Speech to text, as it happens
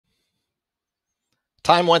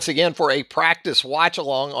Time once again for a practice watch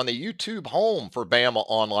along on the YouTube home for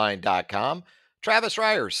BamaOnline.com. Travis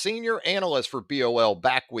Reier, senior analyst for BOL,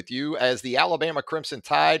 back with you as the Alabama Crimson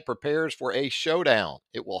Tide prepares for a showdown.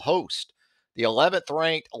 It will host the 11th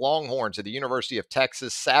ranked Longhorns of the University of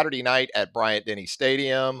Texas Saturday night at Bryant-Denny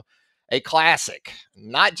Stadium. A classic,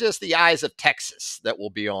 not just the eyes of Texas that will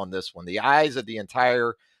be on this one, the eyes of the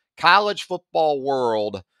entire college football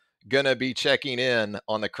world going to be checking in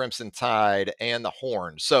on the Crimson Tide and the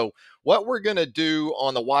Horns. So, what we're going to do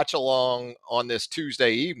on the watch along on this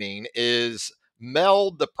Tuesday evening is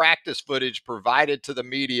meld the practice footage provided to the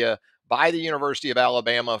media by the University of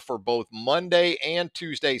Alabama for both Monday and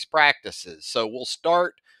Tuesday's practices. So, we'll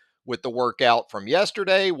start with the workout from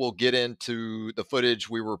yesterday. We'll get into the footage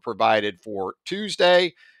we were provided for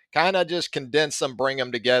Tuesday, kind of just condense them, bring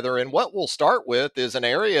them together. And what we'll start with is an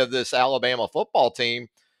area of this Alabama football team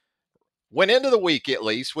went into the week, at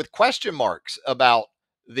least, with question marks about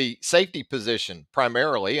the safety position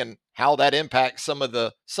primarily and how that impacts some of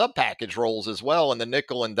the sub-package roles as well and the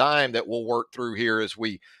nickel and dime that we'll work through here as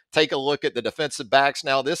we take a look at the defensive backs.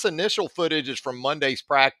 Now, this initial footage is from Monday's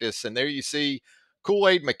practice, and there you see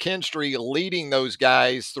Kool-Aid McKinstry leading those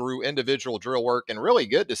guys through individual drill work, and really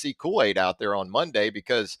good to see Kool-Aid out there on Monday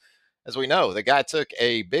because, as we know, the guy took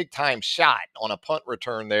a big-time shot on a punt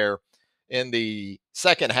return there in the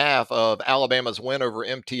second half of Alabama's win over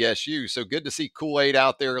MTSU. So good to see Kool-Aid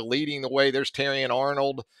out there leading the way. There's Terrion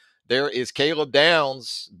Arnold. There is Caleb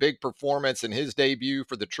Downs, big performance in his debut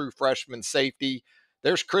for the true freshman safety.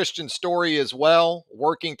 There's Christian Story as well,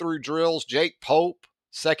 working through drills. Jake Pope,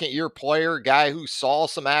 second-year player, guy who saw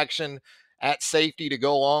some action at safety to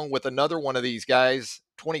go along with another one of these guys,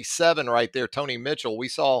 27 right there, Tony Mitchell. We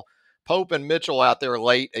saw Pope and Mitchell out there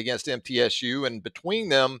late against MTSU, and between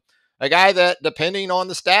them, a guy that, depending on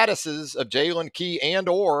the statuses of Jaylen Key and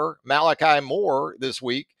or Malachi Moore this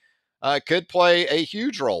week, could play a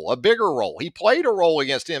huge role, a bigger role. He played a role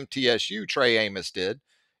against MTSU, Trey Amos did.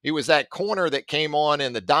 He was that corner that came on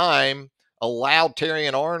in the dime, allowed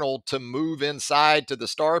Terrion Arnold to move inside to the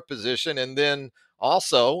star position, and then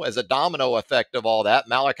also, as a domino effect of all that,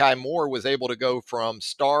 Malachi Moore was able to go from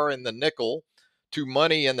star in the nickel to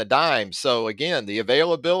money in the dime. So again, the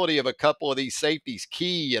availability of a couple of these safeties,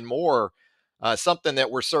 Key and Moore, something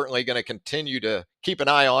that we're certainly going to continue to keep an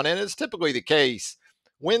eye on. And it's typically the case.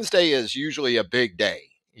 Wednesday is usually a big day.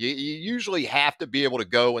 You usually have to be able to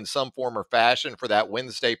go in some form or fashion for that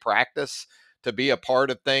Wednesday practice to be a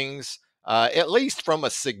part of things, at least from a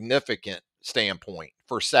significant standpoint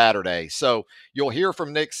for Saturday. So you'll hear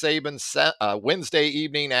from Nick Saban Wednesday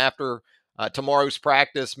evening after tomorrow's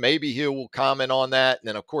practice. Maybe he will comment on that. And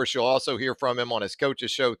then, of course, you'll also hear from him on his coach's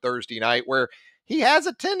show Thursday night, where he has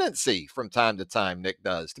a tendency from time to time, Nick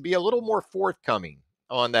does, to be a little more forthcoming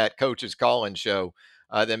on that coach's call-in show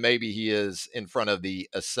than maybe he is in front of the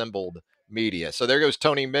assembled media. So there goes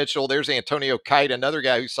Tony Mitchell. There's Antonio Kite, another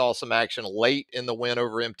guy who saw some action late in the win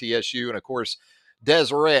over MTSU. And, of course, Des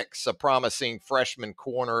Ricks, a promising freshman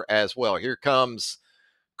corner as well. Here comes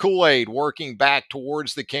Kool-Aid working back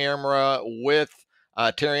towards the camera with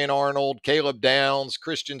Terrion Arnold, Caleb Downs,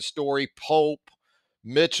 Christian Story, Pope,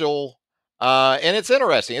 Mitchell. And it's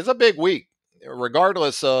interesting. It's a big week,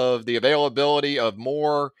 regardless of the availability of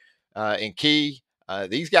Moore and Key.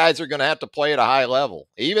 These guys are going to have to play at a high level.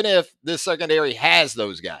 Even if this secondary has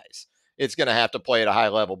those guys, it's going to have to play at a high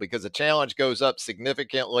level because the challenge goes up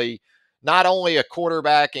significantly. Not only a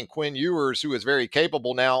quarterback in Quinn Ewers, who is very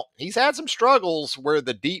capable now, he's had some struggles where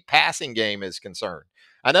the deep passing game is concerned.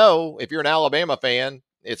 I know if you're an Alabama fan,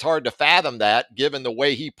 it's hard to fathom that given the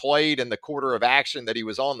way he played and the quarter of action that he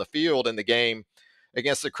was on the field in the game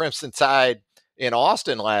against the Crimson Tide in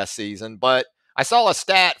Austin last season. But I saw a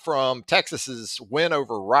stat from Texas's win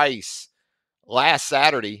over Rice last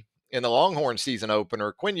Saturday in the Longhorn season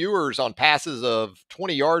opener. Quinn Ewers on passes of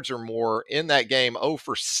 20 yards or more in that game, 0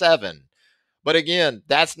 for 7. But again,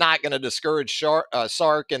 that's not going to discourage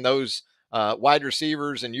Sark and those wide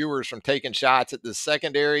receivers and Ewers from taking shots at the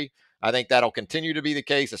secondary. I think that'll continue to be the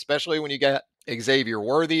case, especially when you got Xavier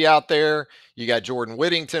Worthy out there. You got Jordan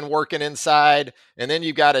Whittington working inside. And then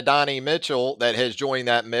you've got Adonai Mitchell that has joined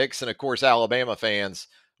that mix. And, of course, Alabama fans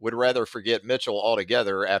would rather forget Mitchell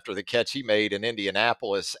altogether after the catch he made in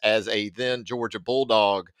Indianapolis as a then Georgia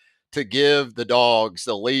Bulldog to give the Dogs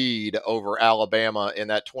the lead over Alabama in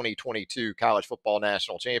that 2022 College Football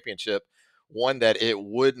National Championship, one that it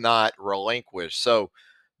would not relinquish. So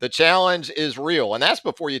the challenge is real. And that's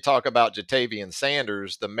before you talk about Jatavian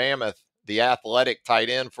Sanders, the mammoth, the athletic tight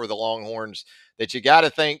end for the Longhorns, that you got to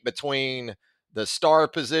think between the star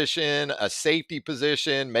position, a safety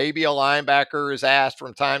position, maybe a linebacker is asked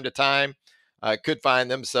from time to time. could find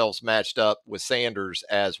themselves matched up with Sanders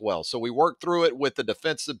as well. So we worked through it with the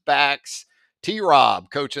defensive backs.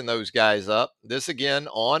 T-Rob coaching those guys up. This again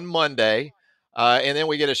on Monday. And then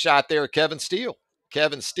we get a shot there at Kevin Steele.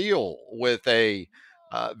 Kevin Steele with a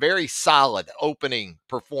very solid opening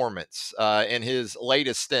performance in his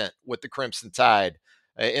latest stint with the Crimson Tide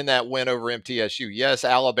in that win over MTSU. Yes,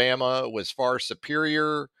 Alabama was far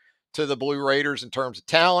superior to the Blue Raiders in terms of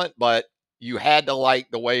talent, but you had to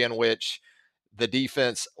like the way in which the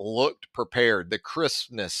defense looked prepared, the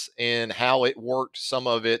crispness in how it worked some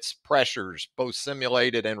of its pressures, both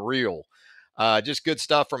simulated and real. Just good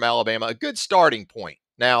stuff from Alabama. A good starting point.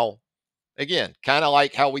 Now, again, kind of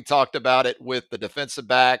like how we talked about it with the defensive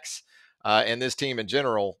backs and this team in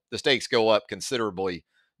general, the stakes go up considerably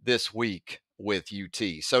this week with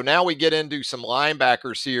UT. So now we get into some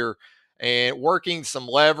linebackers here and working some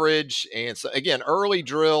leverage. And so, again, early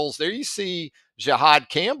drills. There you see Jihaad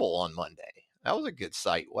Campbell on Monday. That was a good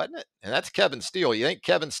sight, wasn't it? And that's Kevin Steele. You think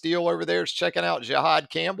Kevin Steele over there is checking out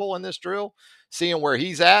Jihaad Campbell in this drill, seeing where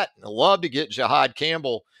he's at? I'd love to get Jihaad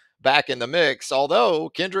Campbell back in the mix. Although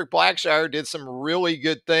Kendrick Blackshire did some really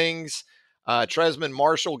good things. Tresman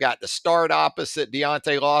Marshall got the start opposite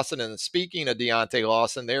Deontay Lawson. And speaking of Deontay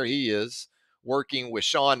Lawson, there he is working with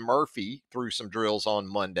Sean Murphy through some drills on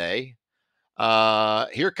Monday.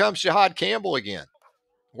 Here comes Jihaad Campbell again,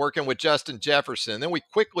 working with Justin Jefferson. Then we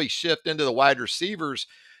quickly shift into the wide receivers.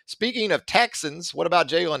 Speaking of Texans, what about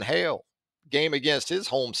Jaylen Hale? Game against his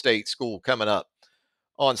home state school coming up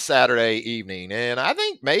on Saturday evening. And I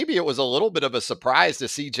think maybe it was a little bit of a surprise to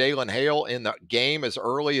see Jaylen Hale in the game as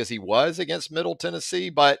early as he was against Middle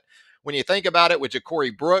Tennessee. But when you think about it, with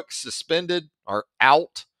Ja'Cory Brooks suspended or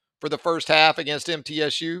out for the first half against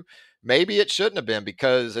MTSU, maybe it shouldn't have been,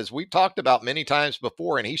 because as we've talked about many times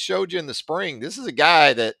before, and he showed you in the spring, this is a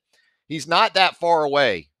guy that he's not that far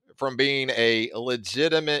away from being a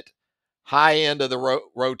legitimate high end of the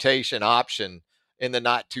rotation option in the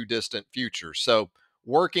not too distant future. So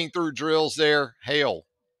working through drills there, Hale.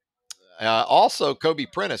 Also, Kobe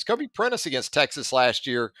Prentice. Kobe Prentice against Texas last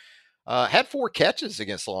year had 4 catches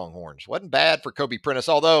against Longhorns. Wasn't bad for Kobe Prentice,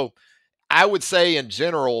 although I would say in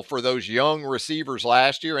general for those young receivers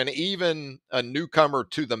last year, and even a newcomer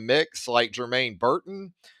to the mix like Jermaine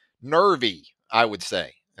Burton, nervy, I would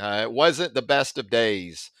say. It wasn't the best of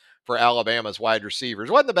days for Alabama's wide receivers.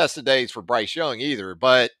 It wasn't the best of days for Bryce Young either,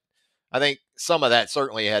 but I think some of that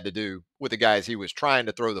certainly had to do with the guys he was trying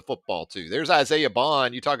to throw the football to. There's Isaiah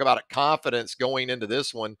Bond. You talk about a confidence going into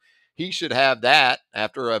this one. He should have that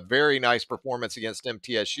after a very nice performance against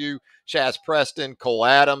MTSU. Chaz Preston, Cole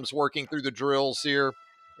Adams working through the drills here.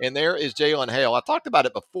 And there is Jaylen Hale. I talked about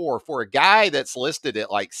it before. For a guy that's listed at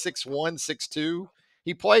like 6'1", 6'2",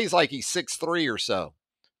 he plays like he's 6'3" or so.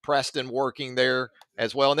 Preston working there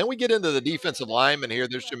as well. And then we get into the defensive linemen here.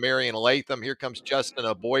 There's Jamarian Latham. Here comes Justin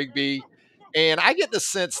Aboigbe. And I get the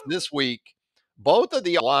sense this week, both of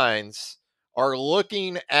the lines are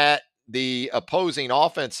looking at the opposing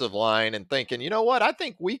offensive line and thinking, you know what, I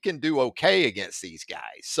think we can do okay against these guys.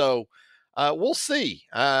 So we'll see.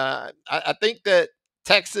 I think that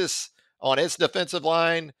Texas on its defensive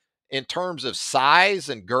line in terms of size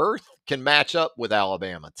and girth can match up with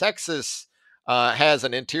Alabama. Texas has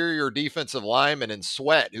an interior defensive lineman in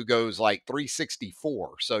Sweat who goes like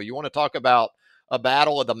 364. So you want to talk about a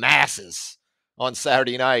battle of the masses on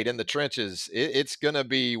Saturday night in the trenches. It's going to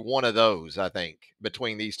be one of those, I think,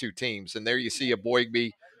 between these two teams. And there you see a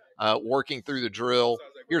Boygby working through the drill.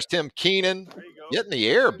 Here's Tim Keenan, get in the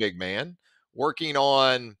air, big man, working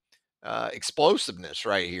on explosiveness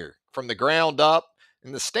right here from the ground up.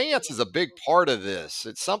 And the stance is a big part of this.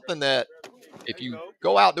 It's something that if you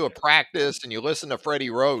go out to a practice and you listen to Freddie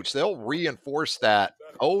Roach, they'll reinforce that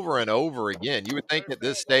over and over again. You would think at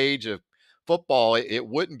this stage of football, it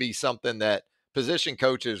wouldn't be something that position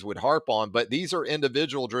coaches would harp on, but these are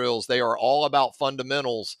individual drills. They are all about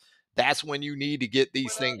fundamentals. That's when you need to get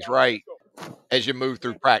these things right as you move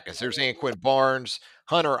through practice. There's Anquin Barnes,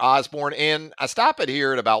 Hunter Osborne, and I stop it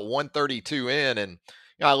here at about 132 in, and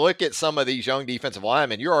I look at some of these young defensive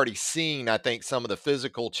linemen. You're already seeing, I think, some of the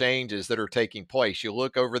physical changes that are taking place. You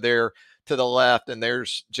look over there to the left, and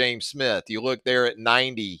there's James Smith. You look there at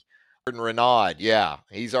 90, Renaud. Yeah,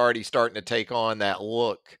 he's already starting to take on that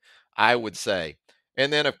look, I would say.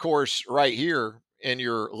 And then, of course, right here in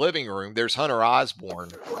your living room, there's Hunter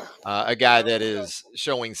Osborne, a guy that is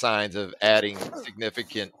showing signs of adding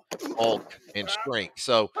significant bulk and strength.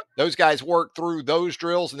 So those guys work through those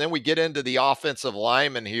drills, and then we get into the offensive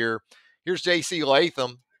lineman here. Here's J.C.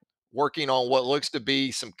 Latham working on what looks to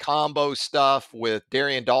be some combo stuff with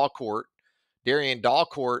Darian Dalcourt. Darian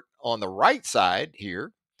Dalcourt on the right side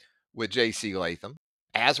here with J.C. Latham,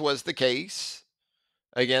 as was the case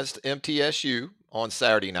against MTSU on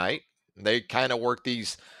Saturday night. They kind of work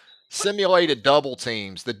these simulated double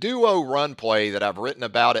teams, the duo run play that I've written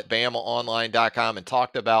about at BamaOnline.com and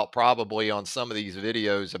talked about probably on some of these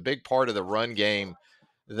videos. A big part of the run game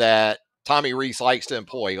that Tommy Rees likes to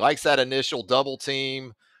employ. He likes that initial double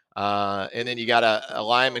team. And then you got a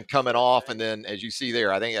lineman coming off. And then, as you see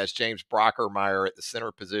there, I think that's James Brockermeyer at the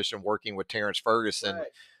center position working with Terrence Ferguson,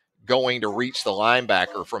 going to reach the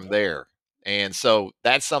linebacker from there. And so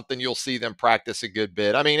that's something you'll see them practice a good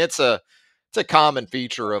bit. I mean, it's a common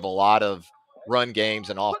feature of a lot of run games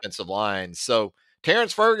and offensive lines. So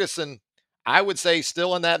Terrence Ferguson, I would say,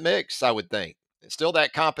 still in that mix, I would think. Still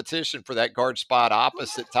that competition for that guard spot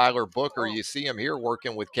opposite Tyler Booker. You see him here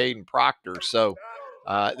working with Caden Proctor. So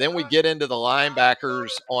then we get into the linebackers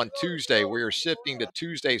on Tuesday. We are shifting to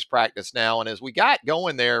Tuesday's practice now. And as we got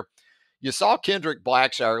going there, you saw Kendrick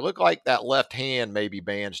Blackshire look like that left hand maybe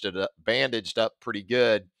bandaged up pretty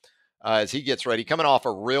good as he gets ready. Coming off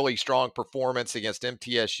a really strong performance against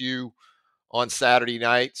MTSU on Saturday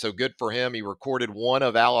night. So good for him. He recorded one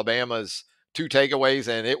of Alabama's 2 takeaways,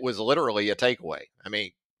 and it was literally a takeaway. I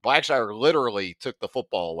mean, Blackshire literally took the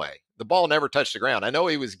football away. The ball never touched the ground. I know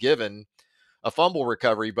he was given a fumble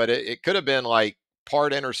recovery, but it could have been like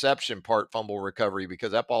part interception, part fumble recovery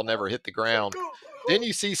because that ball never hit the ground. Then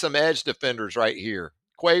you see some edge defenders right here.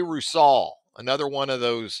 Quay Rusal, another one of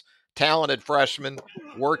those talented freshmen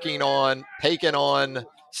taking on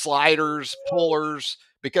sliders, pullers,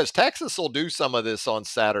 because Texas will do some of this on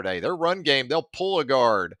Saturday. Their run game, they'll pull a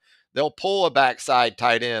guard, they'll pull a backside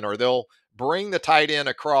tight end, or they'll bring the tight end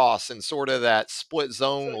across in sort of that split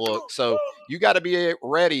zone look. So you got to be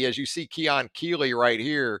ready, as you see Keon Keeley right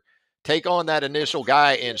here, take on that initial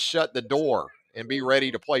guy and shut the door and be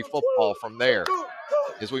ready to play football from there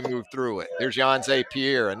as we move through it. There's Yanze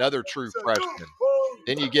Pierre, another true freshman.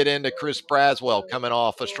 Then you get into Chris Braswell coming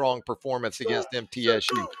off a strong performance against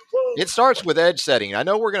MTSU. It starts with edge setting. I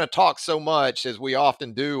know we're going to talk so much, as we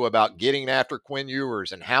often do, about getting after Quinn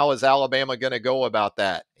Ewers and how is Alabama going to go about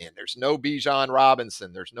that. And there's no Bijan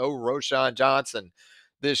Robinson. There's no Roschon Johnson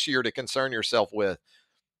this year to concern yourself with.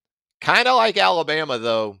 Kind of like Alabama,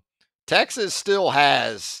 though, Texas still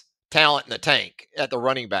has talent in the tank at the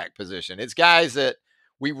running back position. It's guys that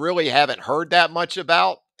we really haven't heard that much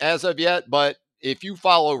about as of yet, but if you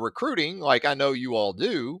follow recruiting, like I know you all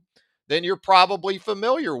do, then you're probably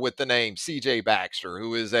familiar with the name CJ Baxter,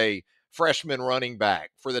 who is a freshman running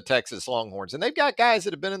back for the Texas Longhorns. And they've got guys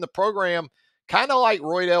that have been in the program kind of like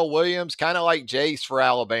Roydell Williams, kind of like Jace for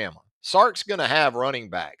Alabama. Sark's going to have running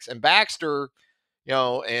backs. And Baxter,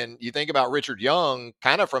 and you think about Richard Young,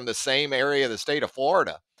 kind of from the same area of the state of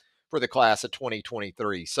Florida for the class of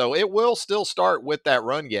 2023. So it will still start with that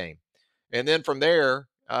run game. And then from there,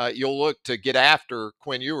 you'll look to get after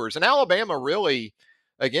Quinn Ewers. And Alabama really,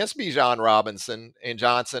 against Bijan Robinson and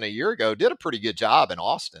Johnson a year ago, did a pretty good job in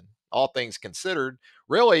Austin, all things considered.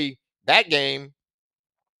 Really, that game,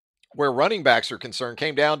 where running backs are concerned,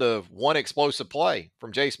 came down to one explosive play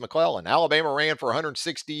from Jace McClellan. Alabama ran for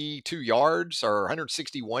 162 yards or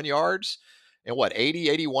 161 yards. And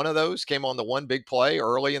 81 of those came on the one big play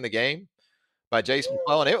early in the game by Jace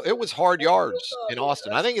McClellan. It was hard yards in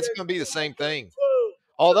Austin. I think it's going to be the same thing.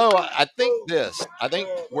 Although I think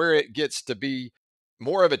where it gets to be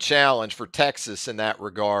more of a challenge for Texas in that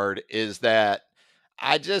regard is that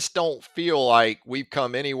I just don't feel like we've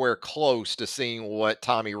come anywhere close to seeing what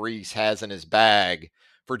Tommy Rees has in his bag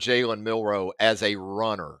for Jalen Milroe as a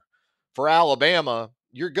runner. For Alabama,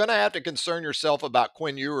 you're going to have to concern yourself about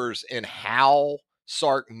Quinn Ewers and how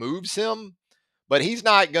Sark moves him, but he's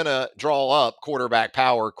not going to draw up quarterback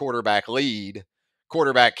power, quarterback lead,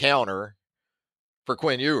 quarterback counter for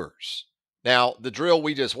Quinn Ewers. Now, the drill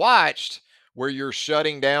we just watched, where you're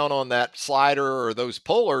shutting down on that slider or those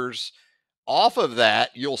pullers, off of that,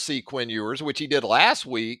 you'll see Quinn Ewers, which he did last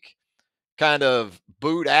week, kind of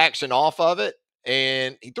boot action off of it.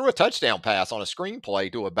 And he threw a touchdown pass on a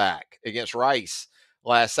screenplay to a back against Rice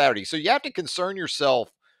last Saturday. So you have to concern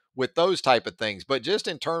yourself with those type of things. But just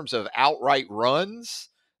in terms of outright runs,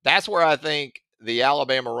 that's where I think the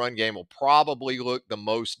Alabama run game will probably look the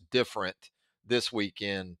most different this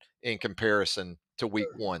weekend in comparison to week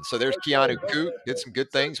one. So there's Keanu Koot, did some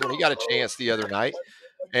good things when he got a chance the other night.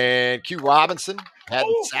 And Q Robinson had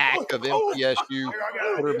the sack of MTSU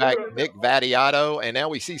quarterback Nick Vattiato. And now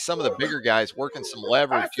we see some of the bigger guys working some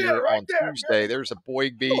leverage here on Tuesday. There's a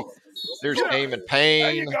Boygby. There's Damon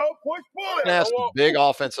Payne. You're going to have some big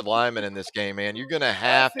offensive linemen in this game, man. You're going to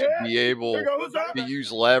have to be able to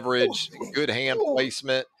use leverage, good hand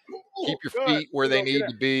placement. Keep your feet where they need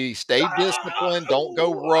to be. Stay disciplined. Don't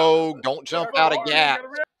go rogue. Don't jump out of gaps.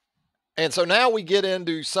 And so now we get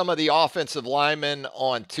into some of the offensive linemen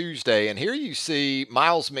on Tuesday. And here you see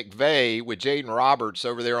Miles McVay with Jaden Roberts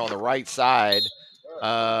over there on the right side,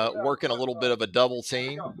 working a little bit of a double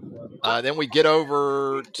team. Then we get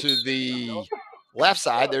over to the left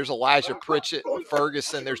side. There's Elijah Pritchett,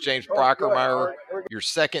 Ferguson. There's James Brockermeyer, your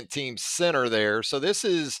second team center there. So this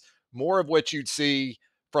is more of what you'd see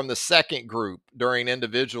from the second group during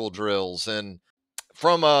individual drills. And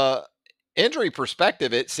from a injury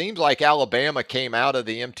perspective, it seems like Alabama came out of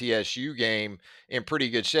the MTSU game in pretty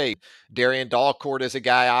good shape. Darian Dalcourt is a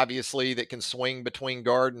guy, obviously, that can swing between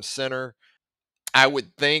guard and center. I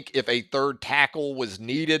would think if a third tackle was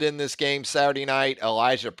needed in this game Saturday night,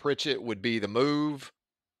 Elijah Pritchett would be the move.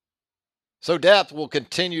 So depth will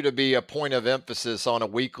continue to be a point of emphasis on a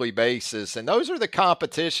weekly basis. And those are the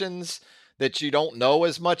competitions that you don't know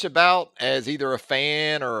as much about as either a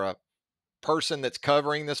fan or a person that's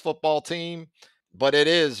covering this football team. But it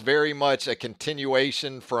is very much a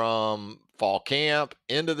continuation from fall camp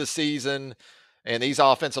into the season. And these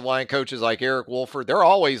offensive line coaches like Eric Wolford, they're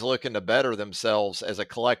always looking to better themselves as a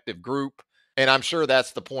collective group. And I'm sure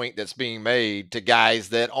that's the point that's being made to guys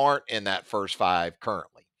that aren't in that first five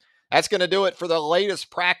currently. That's going to do it for the latest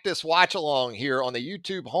practice watch along here on the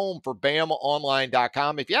YouTube home for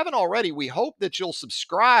BamaOnline.com. If you haven't already, we hope that you'll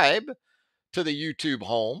subscribe to the YouTube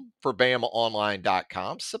home for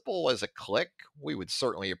BamaOnline.com. Simple as a click. We would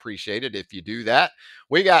certainly appreciate it if you do that.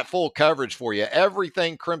 We got full coverage for you.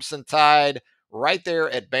 Everything Crimson Tide right there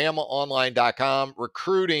at BamaOnline.com.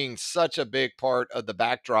 Recruiting such a big part of the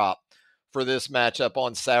backdrop for this matchup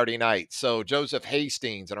on Saturday night. So Joseph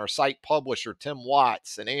Hastings and our site publisher, Tim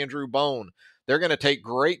Watts and Andrew Bone, they're going to take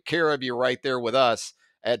great care of you right there with us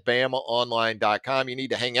at BamaOnline.com. You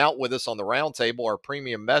need to hang out with us on the roundtable, our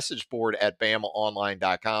premium message board at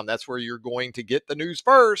BamaOnline.com. That's where you're going to get the news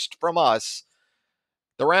first from us,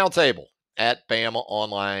 the roundtable at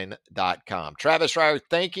BamaOnline.com. Travis Reier,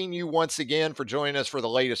 thanking you once again for joining us for the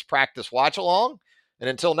latest practice watch along. And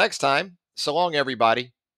until next time, so long, everybody.